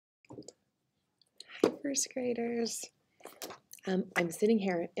first graders. I'm sitting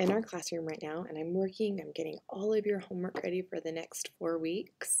here in our classroom right now and I'm getting all of your homework ready for the next 4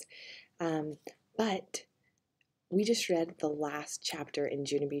 weeks. But we just read the last chapter in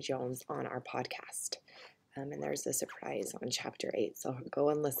Junie B. Jones on our podcast. And there's a surprise on chapter 8, so go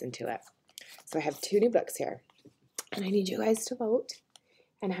and listen to it. So I have 2 new books here, and I need you guys to vote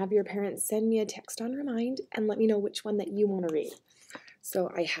and have your parents send me a text on Remind and let me know which one that you want to read. So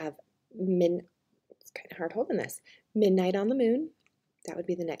I have it's kind of hard holding this. Midnight on the Moon. That would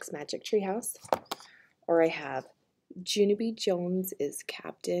be the next Magic Tree House. Or I have Junie B. Jones is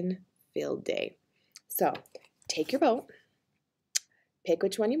Captain Field Day. So take your vote. Pick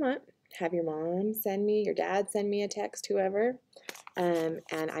which one you want. Have your mom send me, your dad send me a text, whoever. And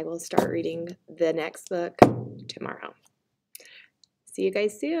I will start reading the next book tomorrow. See you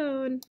guys soon.